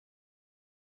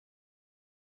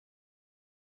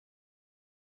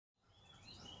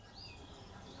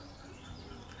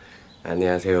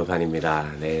안녕하세요, 간입니다.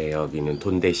 네, 여기는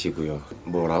돈댓이고요.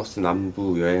 뭐 라오스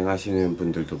남부 여행하시는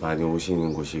분들도 많이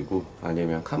오시는 곳이고,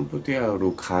 아니면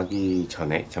캄보디아로 가기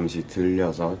전에 잠시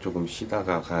들려서 조금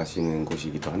쉬다가 가시는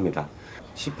곳이기도 합니다.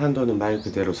 시판돈은 말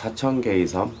그대로 4,000개의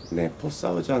섬,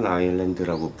 포사우전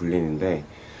아일랜드라고 불리는데,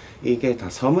 이게 다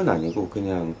섬은 아니고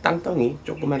그냥 땅덩이,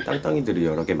 조그만 땅덩이들이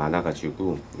여러 개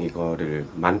많아가지고 이거를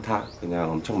많다, 그냥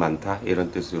엄청 많다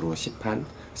이런 뜻으로 시판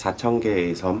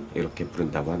 4,000개의 섬 이렇게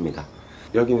부른다고 합니다.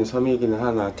 여기는 섬이기는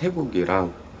하나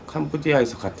태국이랑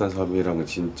캄보디아에서 갔던 섬이랑은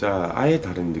진짜 아예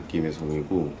다른 느낌의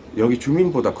섬이고, 여기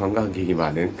주민보다 관광객이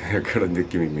많은 그런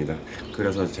느낌입니다.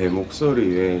 그래서 제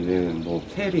목소리 외에는 뭐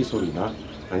페리 소리나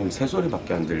아니면 새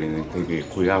소리밖에 안 들리는 되게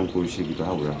고향 곳이기도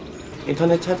하고요.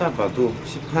 인터넷 찾아봐도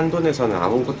시판돈에서는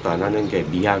아무것도 안 하는 게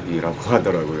미학이라고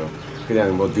하더라고요.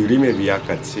 그냥 뭐 느림의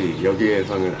미학같이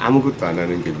여기에서는 아무것도 안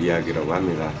하는 게 미학이라고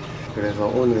합니다. 그래서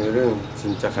오늘은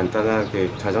진짜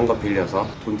간단하게 자전거 빌려서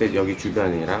돈댓 여기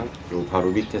주변이랑 요 바로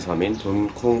밑에 섬인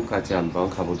돈콩까지 한번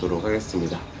가보도록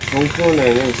하겠습니다.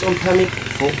 돈콩에는 쏨파미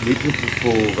폭포, 리프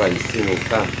폭포가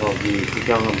있으니까 거기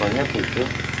구경 한번 해보고,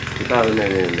 그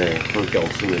다음에는 볼 게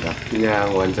없습니다.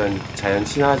 그냥 완전 자연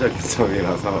친화적인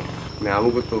섬이라서 그냥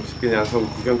아무것도 없이 그냥 섬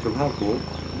구경 좀 하고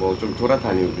뭐 좀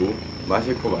돌아다니고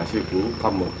마실 거 마시고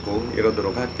밥 먹고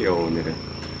이러도록 할게요. 오늘은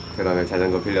그러면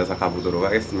자전거 빌려서 가보도록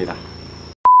하겠습니다.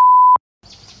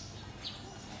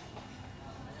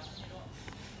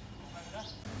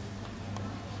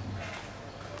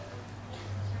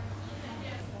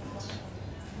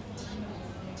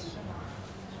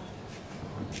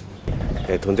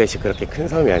 네, 돈댓이 그렇게 큰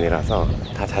섬이 아니라서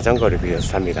다 자전거를 빌려서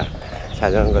삽니다.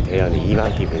 자전거 대여는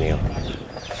 2만 기분이에요.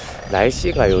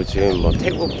 날씨가 요즘 뭐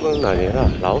태국뿐 아니라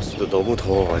라오스도 너무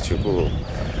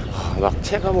더워가지고 막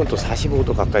체감은 또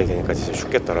 45도 가까이 되니까 진짜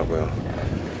죽겠더라고요.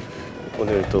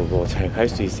 오늘도 뭐 잘 갈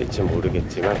수 있을지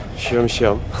모르겠지만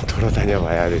쉬엄쉬엄 돌아다녀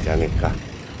봐야 되지 않을까.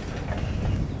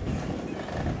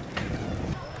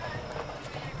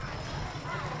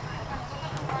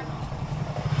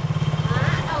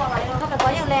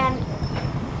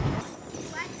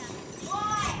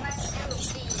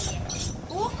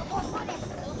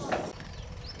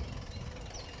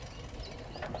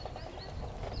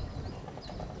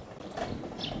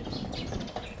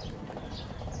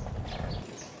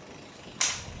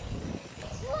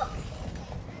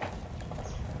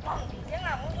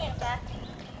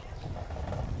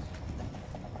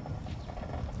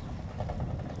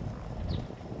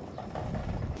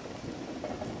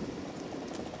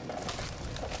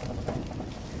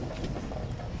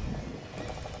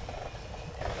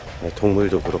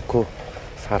 동물도 그렇고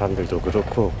사람들도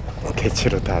그렇고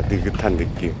개체로 다 느긋한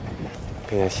느낌.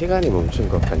 그냥 시간이 멈춘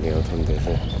것 같네요,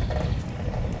 돈댓은.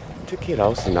 특히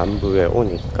라오스 남부에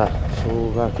오니까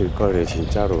소가 길거리에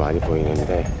진짜로 많이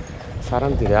보이는데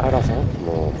사람들이 알아서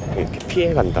뭐 이렇게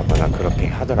피해 간다거나 그렇게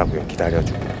하더라고요.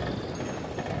 기다려주고.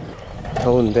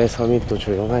 더운데 섬이 또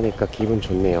조용하니까 기분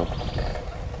좋네요.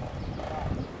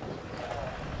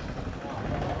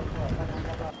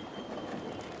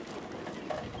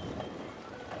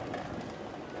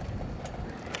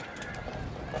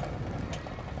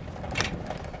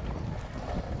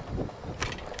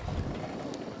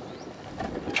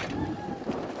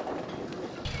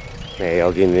 네,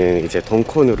 여기는 이제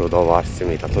돈콘으로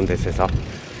넘어왔습니다. 돈댓에서.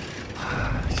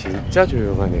 진짜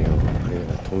조용하네요.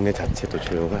 동네 자체도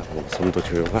조용하고 섬도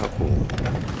조용하고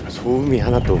소음이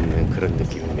하나도 없는 그런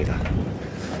느낌입니다.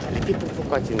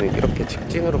 폭포까지는 이렇게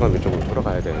직진으로 가면 조금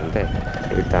돌아가야 되는데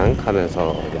일단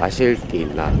가면서 마실 게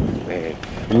있나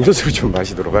음료수를 좀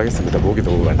마시도록 하겠습니다. 목이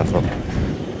너무 말라서.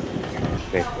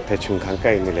 대충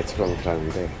강가에 있는 레스토랑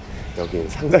들어왔는데 여긴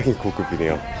상당히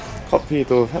고급이네요.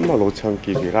 커피도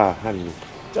 35,000깁이라 한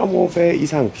 1.5배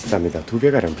이상 비쌉니다.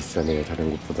 2배가량 비싸네요, 다른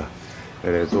곳보다.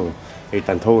 그래도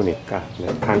일단 더우니까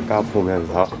강가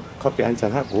보면서 커피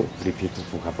한잔하고 리피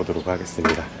폭포 가보도록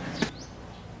하겠습니다.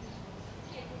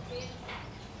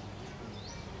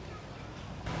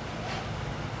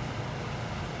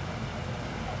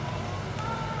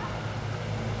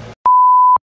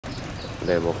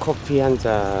 네, 뭐 커피 한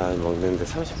잔 먹는데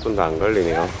 30분도 안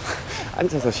걸리네요.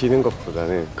 앉아서 쉬는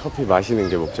것보다는 커피 마시는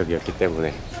게 목적이었기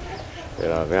때문에.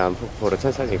 그러면 폭포로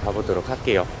천천히 가보도록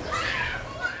할게요.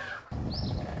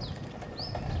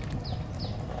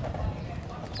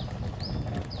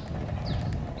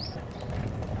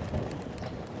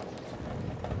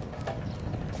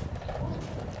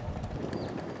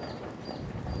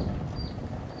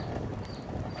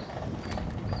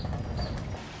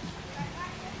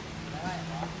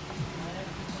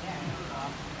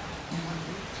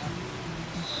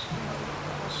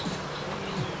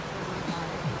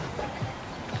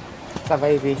 สบา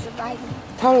ยดี สบายดี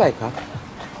เท่าไหร่ครับ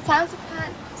 30판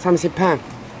 30판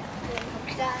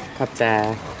갑자 갑자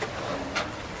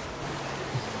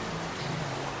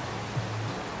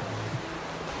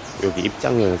여기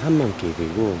입장료는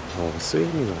 30,000끼리고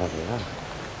스위밍하래요.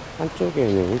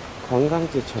 한쪽에는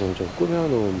관광지처럼 좀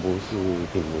꾸며놓은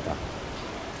모습입니다.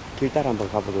 길 따라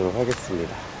한번 가보도록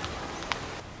하겠습니다.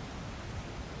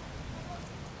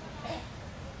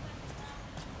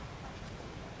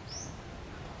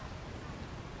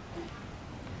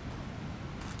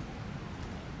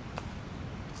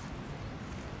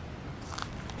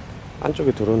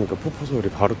 안쪽에 들어오니까 폭포 소리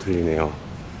바로 들리네요.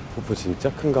 폭포 진짜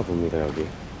큰가 봅니다, 여기.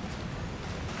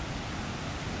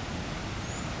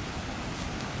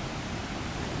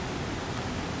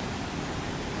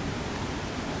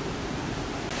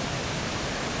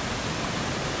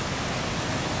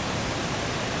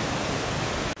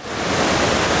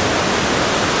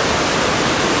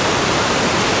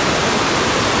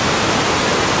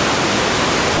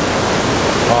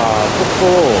 와, 폭포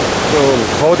좀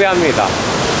거대합니다.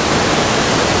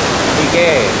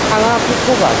 이게 하나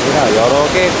폭포가 아니라 여러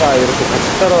개가 이렇게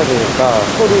같이 떨어지니까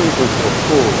소리도 좋고,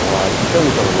 와, 진짜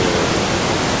무서워요.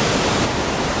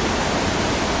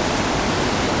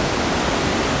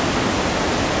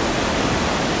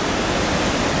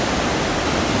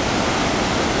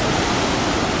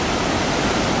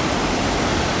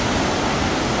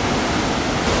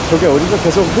 저게 어디서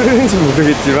계속 흐르는지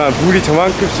모르겠지만 물이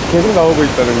저만큼씩 계속 나오고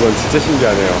있다는 건 진짜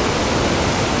신기하네요.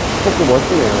 폭포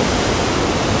멋지네요.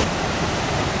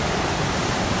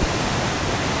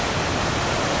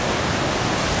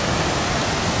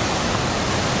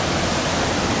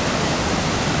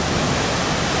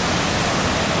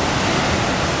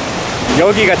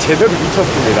 여기가 제대로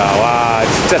미쳤습니다. 와,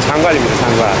 진짜 장관입니다,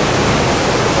 장관.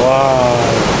 와,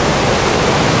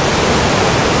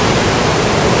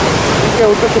 이게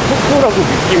어떻게 폭포라고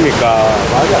느낍니까?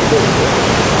 말이 안 되는데.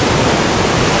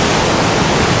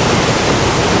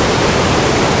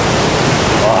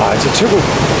 와, 진짜 최고.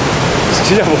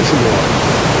 진짜 멋있네요.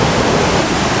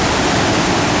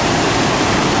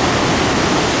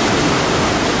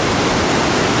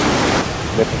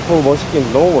 네, 폭포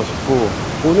멋있긴 너무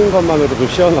멋있고 보는 것만으로도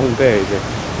시원한데 이제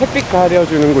햇빛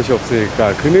가려주는 곳이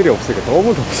없으니까, 그늘이 없으니까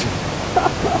너무 덥습니다.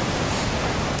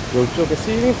 이쪽에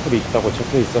스위밍풀이 있다고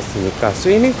적혀 있었으니까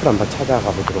스위밍풀 한번 찾아가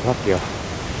보도록 할게요.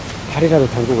 발이라도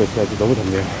담그고 있어야지. 너무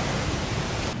덥네요.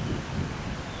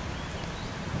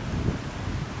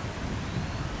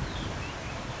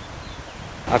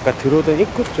 아까 들어오던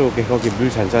입구 쪽에 거기 물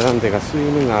잔잔한 데가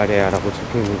스위밍 아레아라고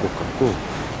적혀 있는 곳 같고,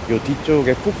 요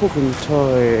뒤쪽에 폭포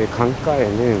근처의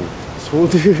강가에는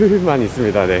소들만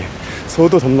있습니다. 네,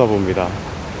 소도 덥나 봅니다.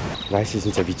 날씨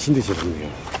진짜 미친듯이 덥네요.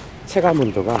 체감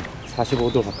온도가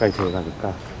 45도 가까이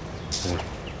들어가니까 네,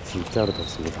 진짜로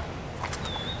덥습니다.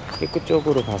 입구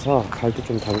쪽으로 가서 발도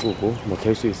좀 담그고 뭐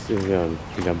될 수 있으면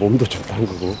그냥 몸도 좀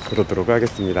담그고 그러도록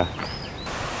하겠습니다.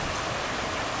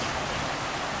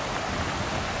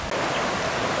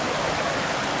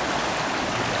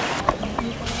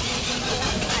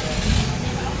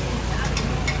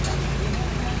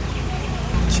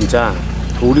 진짜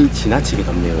돌이 지나치게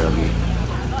덥네요, 여기.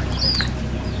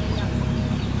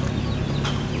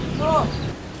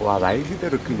 와, 말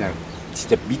그대로 그냥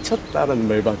진짜 미쳤다는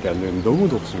말밖에 안 되는, 너무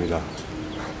덥습니다.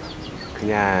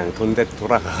 그냥 돈댓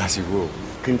돌아가가지고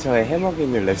근처에 해먹이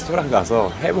있는 레스토랑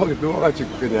가서 해먹에 누워가지고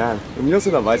그냥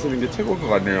음료수나 마시는 게 최고인 것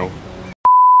같네요.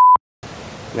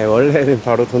 네, 원래는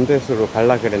바로 돈댓으로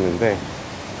갈라 그랬는데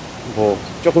뭐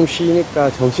조금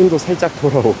쉬니까 정신도 살짝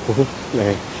돌아오고,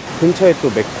 네, 근처에 또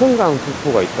메큰강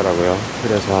폭포가 있더라고요.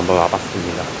 그래서 한번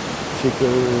와봤습니다.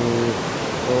 지금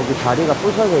여기 다리가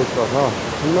부서져 있어서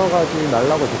건너가지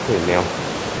말라고 적혀 있네요.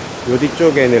 요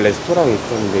뒤쪽에는 레스토랑이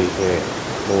있었는데 이제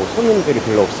뭐 손님들이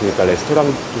별로 없으니까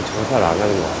레스토랑도 장사를 안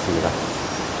하는 것 같습니다.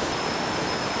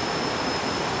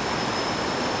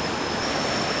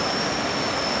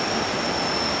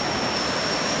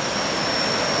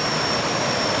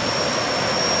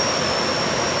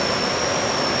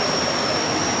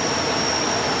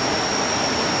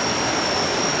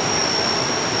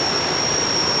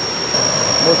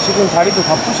 뭐 지금 다리도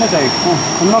다 부셔져 있고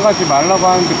건너가지 말라고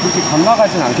하는데 굳이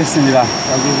건너가진 않겠습니다.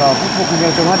 여기서 폭포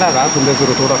구경 좀 하다가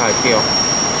돈댓으로 돌아갈게요.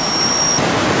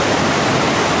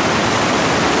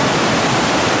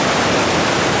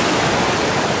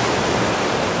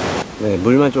 네,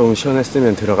 물만 좀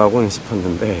시원했으면 들어가고는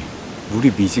싶었는데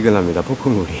물이 미지근합니다,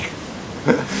 폭포물이.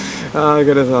 아,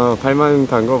 그래서 발만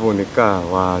담궈보니까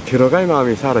와, 들어갈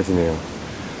마음이 사라지네요.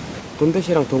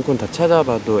 돈댓이랑 돈콘 다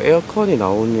찾아봐도 에어컨이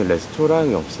나오는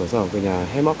레스토랑이 없어서 그냥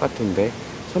해먹 같은데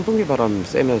선풍기 바람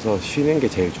쐬면서 쉬는 게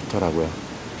제일 좋더라고요.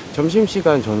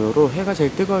 점심시간 전후로 해가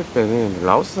제일 뜨거울 때는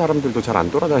라오스 사람들도 잘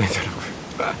안 돌아다니더라고요.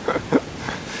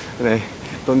 네,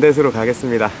 돈댓으로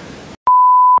가겠습니다.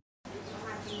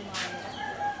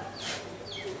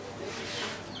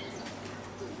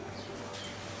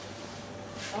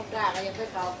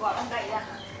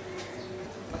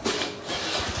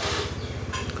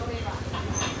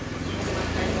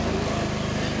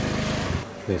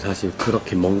 네, 사실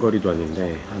그렇게 먼 거리도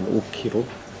아닌데 한 5km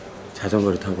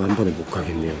자전거를 타고 한 번에 못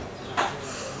가겠네요.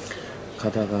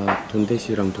 가다가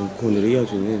돈댓이랑 돈콘을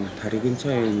이어주는 다리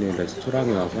근처에 있는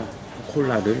레스토랑에 와서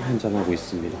콜라를 한잔하고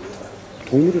있습니다.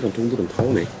 동물이랑 동물은 다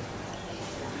오네.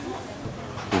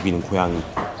 여기는 고양이,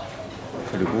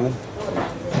 그리고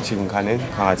지금 가는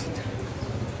강아지들.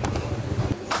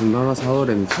 동남아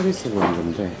 4월에는 서비스가 오는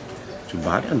건데 좀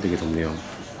말이 안 되게 덥네요.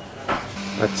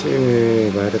 아침에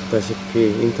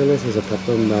말했다시피 인터넷에서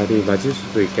봤던 말이 맞을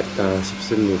수도 있겠다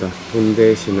싶습니다.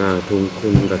 돈댓이나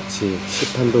돈콘 같이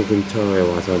시판돈 근처에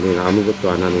와서는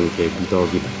아무것도 안 하는 게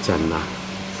미덕이 맞지 않나.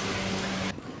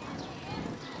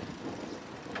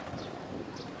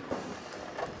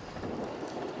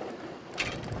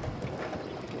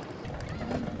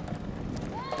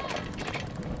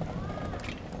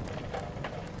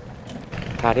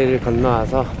 다리를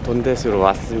건너와서 돈댓으로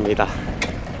왔습니다.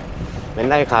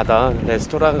 맨날 가던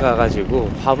레스토랑 가가지고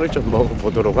밥을 좀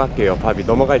먹어보도록 할게요. 밥이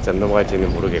넘어갈지 안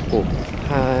넘어갈지는 모르겠고,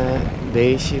 한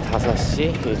 4시,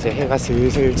 5시 이제 해가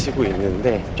슬슬 지고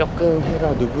있는데 조금 해가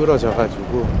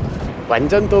누그러져가지고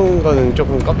완전 더운 거는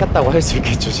조금 꺾였다고 할 수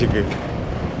있겠죠. 지금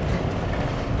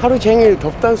하루 종일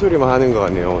덥다는 소리만 하는 거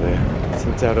같네요 오늘.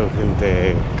 진짜로.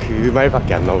 근데 그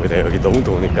말밖에 안 나옵니다. 여기 너무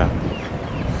더우니까.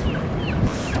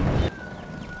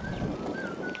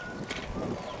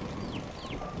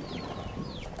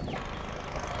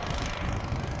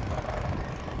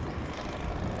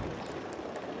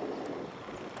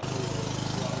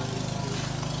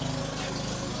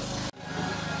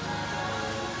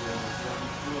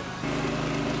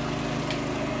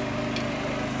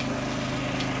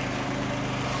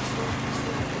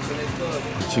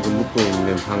 지금 묵고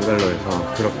있는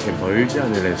방갈로에서 그렇게 멀지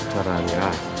않은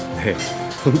레스토랑이라 네,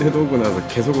 돈댓 오고 나서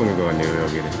계속 오는 것 같네요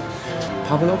여기는.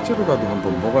 밥은 억지로라도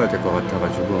한번 먹어야 될 것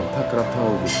같아가지고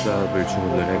파크라타오 묵삽을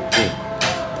주문을 했고,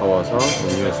 더워서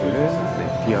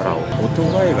음료수는 비어라오.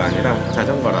 오토바이가 아니라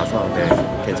자전거라서 네,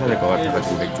 괜찮을 것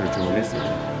같아가지고 맥주를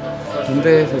주문했습니다.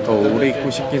 돈댓에 더 오래 있고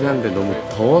싶긴 한데 너무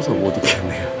더워서 못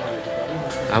있겠네요.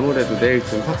 아무래도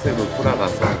내일쯤 팍세로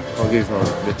돌아가서 거기서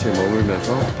며칠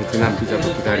머물면서 베트남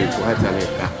피자도 기다리고 하지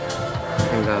않을까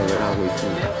생각을 하고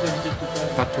있습니다.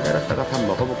 밥 기다렸다가 밥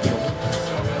먹어볼게요.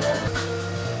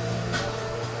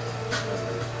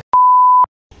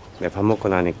 네, 밥 먹고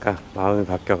나니까 마음이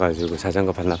바뀌어가지고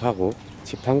자전거 반납하고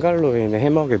집 방갈로에 있는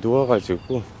해먹에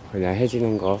누워가지고 그냥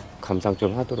해지는 거 감상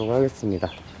좀 하도록 하겠습니다.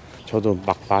 저도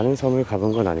막 많은 섬을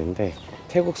가본 건 아닌데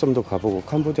태국 섬도 가보고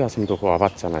캄보디아 섬도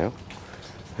와봤잖아요.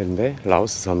 근데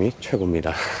라오스 섬이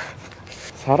최고입니다.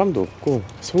 사람도 없고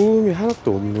소음이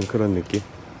하나도 없는 그런 느낌.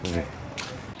 네.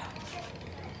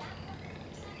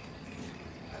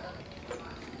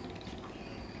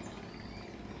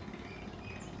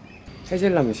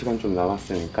 해질라면 시간 좀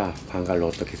남았으니까 방갈로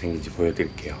어떻게 생긴지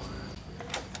보여드릴게요.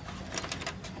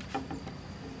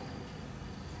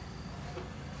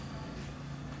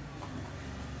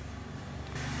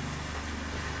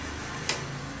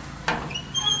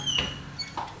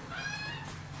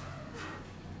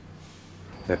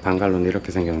 네, 방갈로는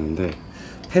이렇게 생겼는데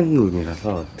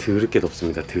펜룸이라서 드럽게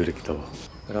덥습니다. 드럽게 더워.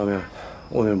 그러면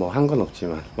오늘 뭐 한 건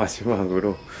없지만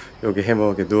마지막으로 여기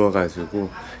해먹에 누워가지고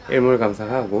일몰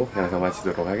감상하고 영상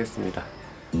마치도록 하겠습니다.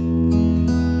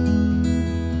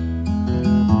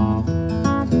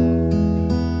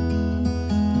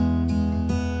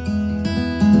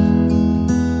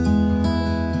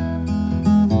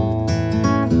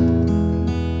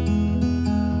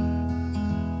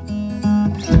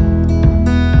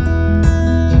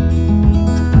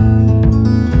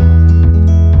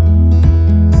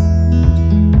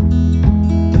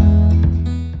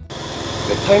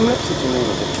 타임랩스 찍는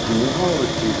것도 분홍으로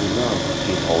찍으면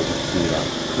이게 더 어둡습니다.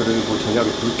 그리고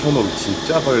저녁에 불 켜놓으면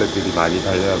진짜 벌레들이 많이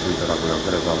달려들더라고요.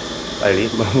 그래서 빨리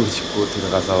마음을 짓고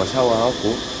들어가서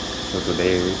샤워하고 저도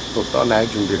내일 또 떠날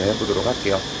준비를 해보도록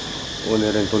할게요.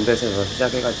 오늘은 돈댓에서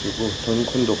시작해가지고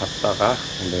돈콘도 갔다가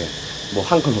근데 뭐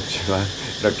한 건 없지만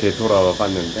이렇게 돌아와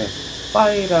봤는데,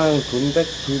 빠이랑 돈댓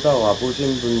둘 다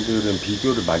와보신 분들은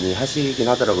비교를 많이 하시긴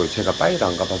하더라고요. 제가 빠이를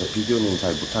안 가봐서 비교는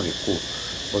잘 못하겠고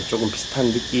뭐 조금 비슷한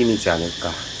느낌이지 않을까.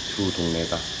 두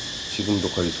동네가 지금도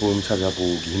거의 소음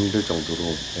찾아보기 힘들 정도로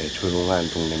네, 조용한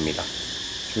동네입니다.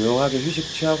 조용하게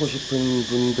휴식 취하고 싶은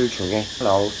분들 중에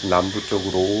라오스 남부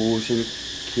쪽으로 오실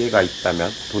기회가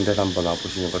있다면 돈댓 한번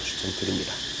와보시는 거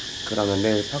추천드립니다. 그러면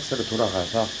내일 팍스로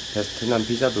돌아가서 베트남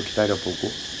비자도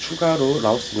기다려보고 추가로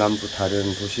라오스 남부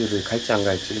다른 도시를 갈지 안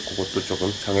갈지 그것도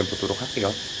조금 정해보도록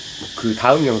할게요. 그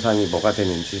다음 영상이 뭐가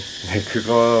되는지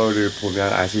그거를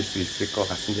보면 아실 수 있을 것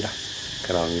같습니다.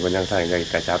 그럼 이번 영상은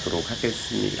여기까지 하도록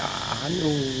하겠습니다.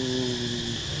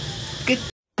 안녕.